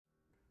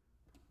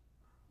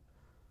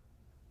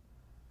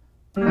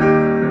You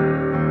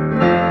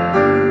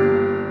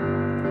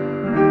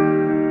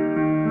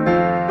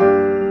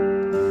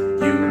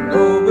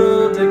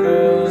noble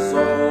diggers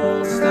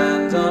all,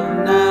 stand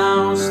up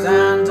now,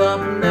 stand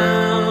up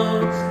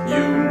now.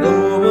 You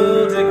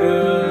noble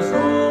diggers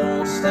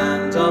all,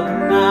 stand up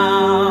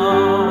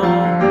now.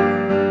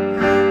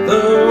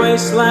 The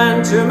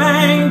wasteland to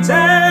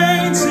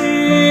maintain,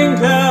 seeing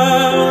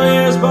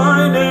Cavaliers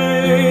by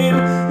name,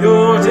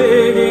 your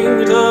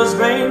digging does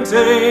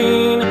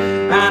maintain,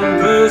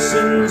 and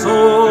persons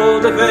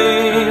all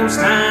defame.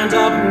 Stand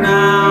up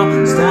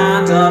now,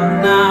 stand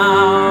up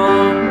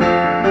now.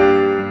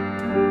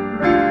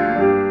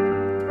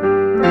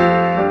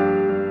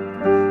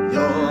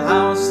 Your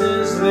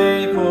houses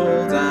they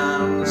pull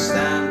down,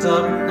 stand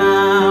up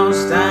now,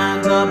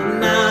 stand up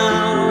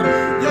now.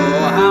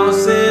 Your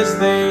houses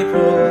they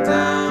pull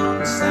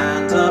down,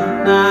 stand up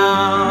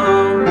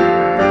now.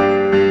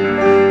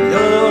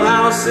 Your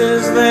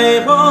houses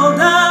they pull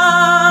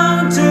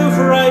down to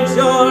fright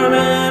your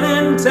men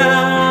in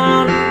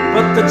town,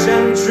 but the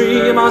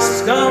gentry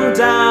must come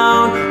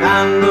down,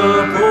 and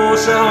the poor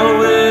shall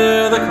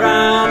wear the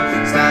crown.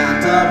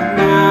 Stand up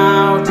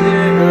now,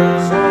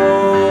 diggers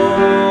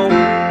all.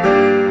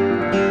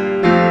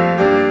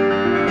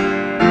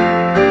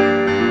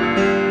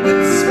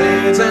 With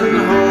spades and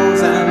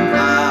hoes and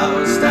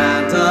plows,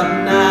 stand up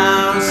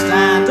now,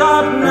 stand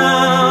up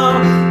now.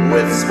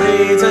 With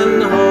spades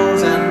and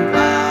hoes and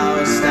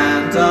plows,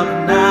 stand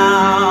up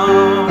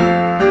now.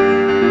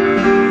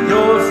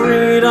 Your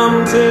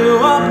freedom to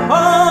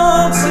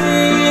uphold,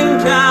 seeing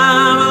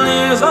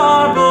Cavaliers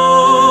are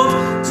bold,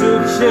 to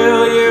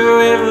kill you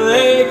if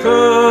they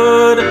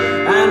could,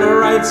 and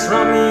rights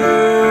from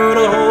you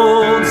to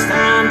hold.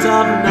 Stand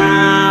up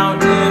now,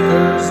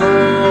 diggers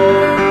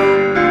all.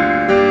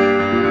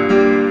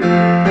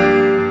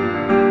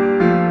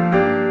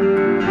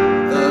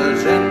 The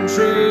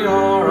gentry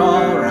are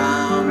all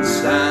round,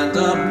 stand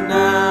up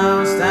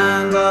now,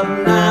 stand up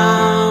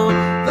now.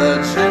 The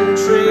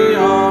gentry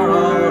are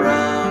all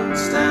round,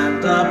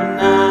 stand up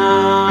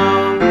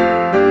now.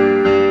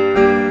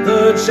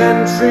 The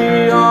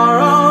gentry are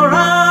all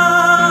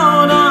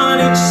round, on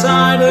each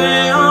side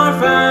they are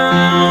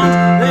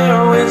found,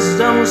 their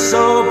wisdom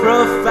so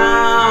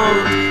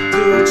profound,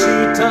 to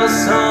cheat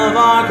us of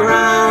our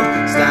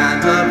ground.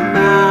 Stand up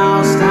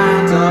now,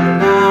 stand up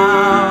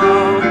now.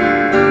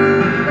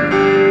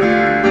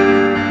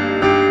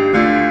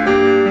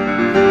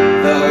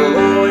 The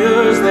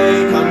lawyers they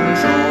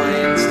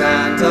conjoin,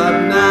 stand up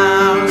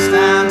now,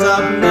 stand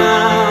up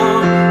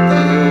now.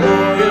 The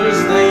lawyers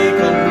they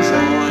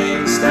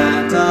conjoin,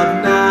 stand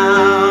up now.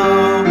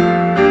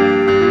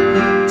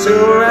 To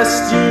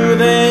arrest you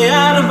they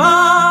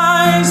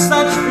advise,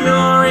 such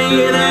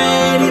fury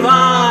they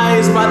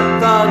devise, but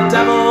the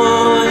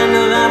devil in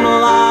them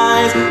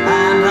lies,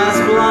 and has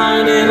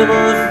blinded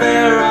both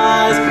their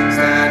eyes.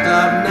 Stand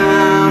up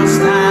now,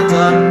 stand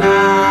up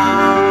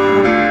now.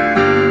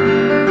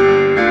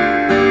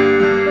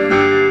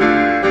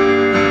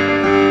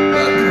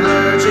 The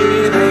clergy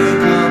they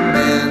come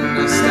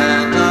in,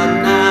 stand up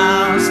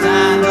now,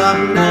 stand up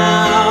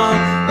now.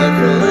 The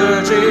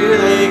clergy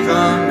they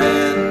come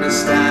in,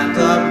 stand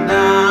up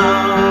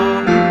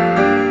now.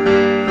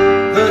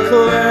 The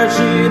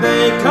clergy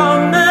they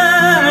come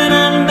in,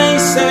 and they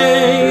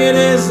say it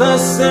is a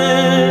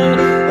sin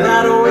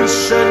that we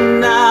should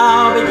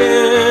now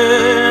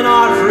begin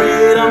our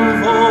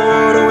freedom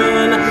for to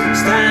win.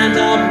 Stand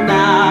up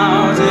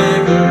now,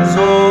 diggers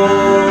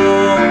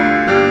all.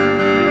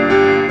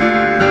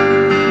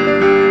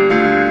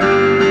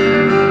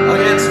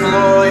 Against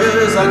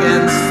lawyers,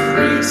 against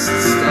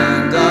priests,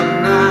 stand up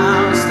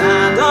now,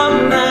 stand up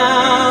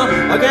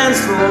now.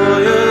 Against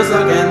lawyers,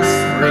 against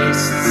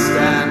priests,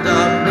 stand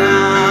up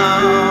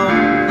now.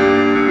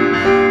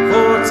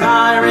 For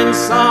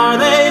tyrants are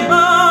they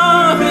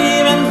both,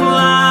 even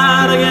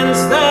flat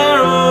against their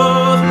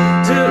oath,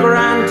 to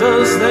grant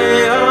us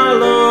they are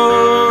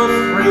loath,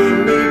 free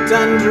meat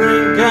and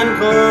drink and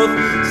cloth.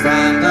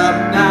 Stand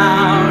up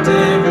now,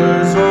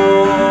 diggers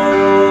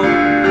all.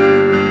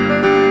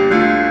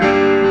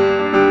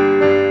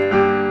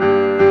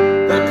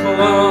 The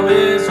club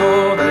is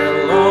all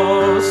their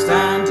law,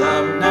 stand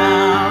up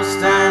now,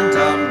 stand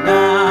up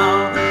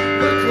now.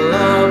 The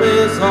club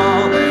is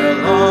all their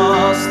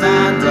law,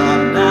 stand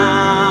up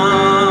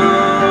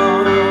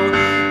now.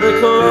 The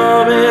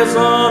club is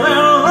all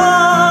their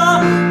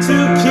law, to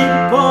keep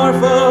poor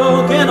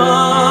folk in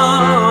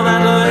awe,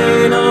 that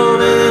they no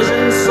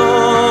vision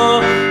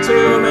saw, to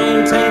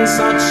maintain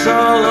such a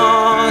law.